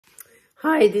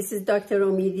Hi, this is Dr.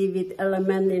 Omidi with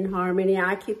Element in Harmony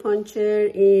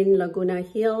Acupuncture in Laguna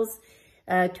Hills.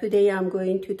 Today I'm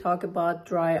going to talk about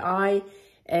dry eye.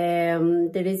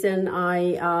 The reason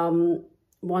I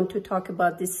want to talk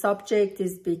about this subject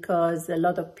is because a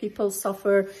lot of people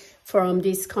suffer from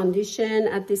this condition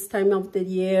at this time of the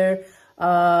year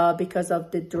because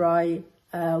of the dry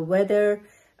weather.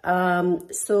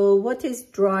 So what is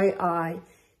dry eye?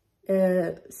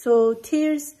 So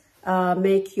tears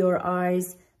make your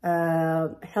eyes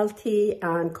healthy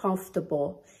and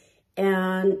comfortable.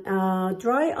 And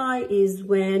dry eye is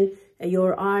when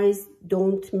your eyes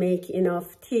don't make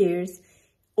enough tears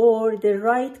or the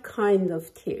right kind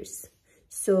of tears.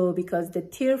 So because the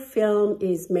tear film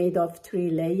is made of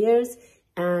 3 layers,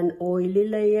 an oily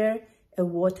layer, a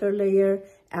water layer,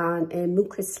 and a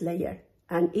mucus layer.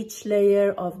 And each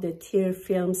layer of the tear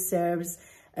film serves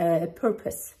a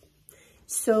purpose.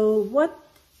 So what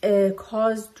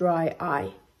cause dry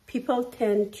eye? People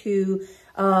tend to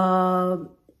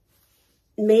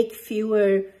make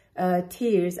fewer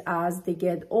tears as they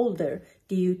get older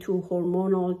due to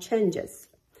hormonal changes.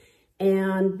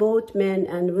 And both men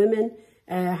and women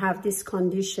have this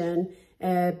condition,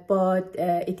 but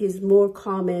it is more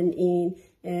common in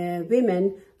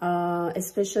women,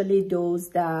 especially those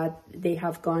that they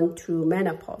have gone through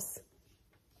menopause.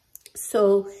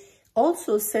 So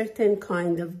also certain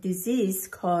kind of disease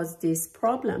cause this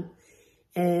problem,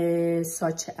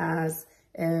 such as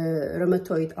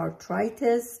rheumatoid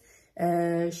arthritis,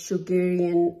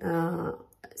 Sjögren's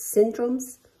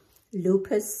syndromes,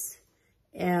 lupus,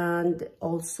 and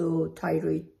also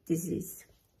thyroid disease.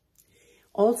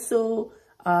 Also,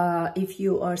 if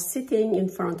you are sitting in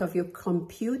front of your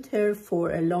computer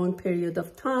for a long period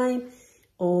of time,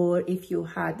 or if you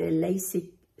had a L.Ac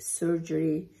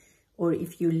surgery, or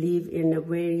if you live in a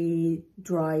very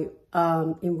dry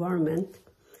environment,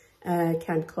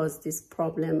 can cause this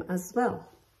problem as well.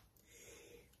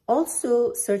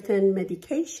 Also, certain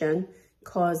medication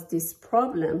cause this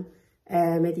problem.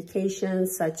 Medications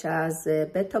such as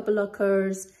beta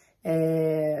blockers,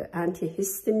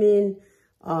 antihistamine,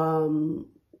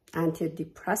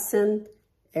 antidepressant,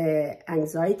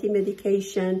 anxiety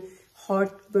medication,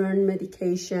 heartburn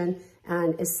medication,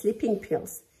 and sleeping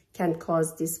pills can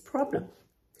cause this problem.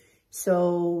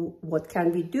 So what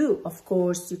can we do? Of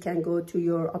course, you can go to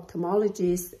your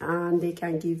ophthalmologist and they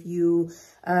can give you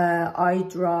eye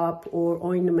drop or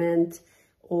ointment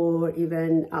or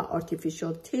even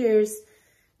artificial tears.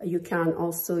 You can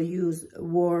also use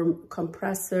warm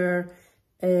compressor,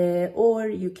 or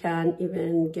you can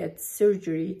even get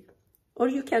surgery, or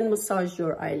you can massage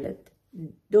your eyelid.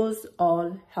 Those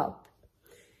all help.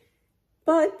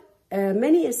 But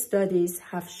many studies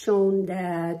have shown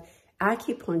that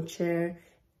acupuncture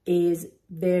is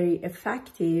very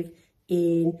effective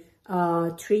in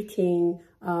treating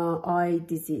eye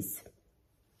disease.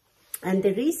 And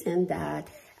the reason that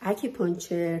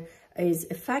acupuncture is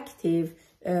effective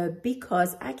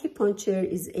because acupuncture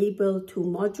is able to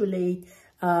modulate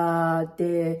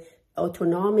the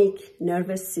autonomic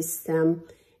nervous system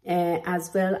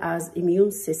as well as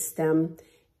immune system,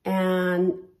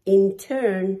 and in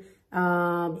turn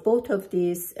both of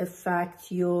these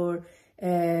affect your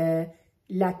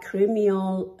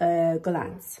lacrimal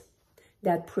glands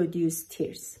that produce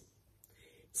tears.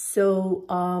 So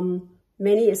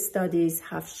many studies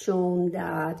have shown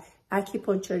that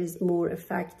acupuncture is more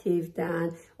effective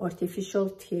than artificial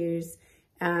tears,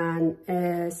 and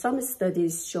some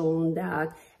studies shown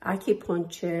that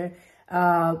acupuncture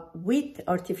with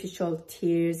artificial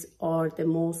tears are the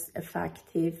most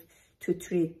effective to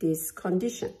treat this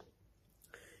condition.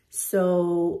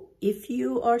 So if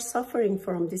you are suffering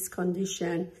from this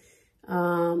condition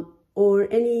or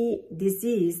any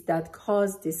disease that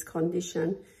caused this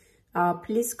condition,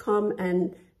 please come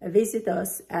and visit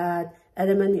us at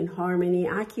Element in Harmony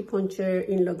Acupuncture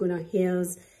in Laguna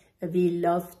Hills. We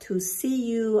love to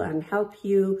see you and help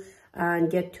you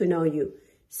and get to know you.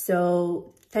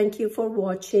 So thank you for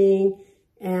watching,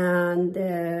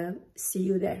 and see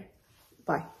you there.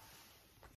 Bye.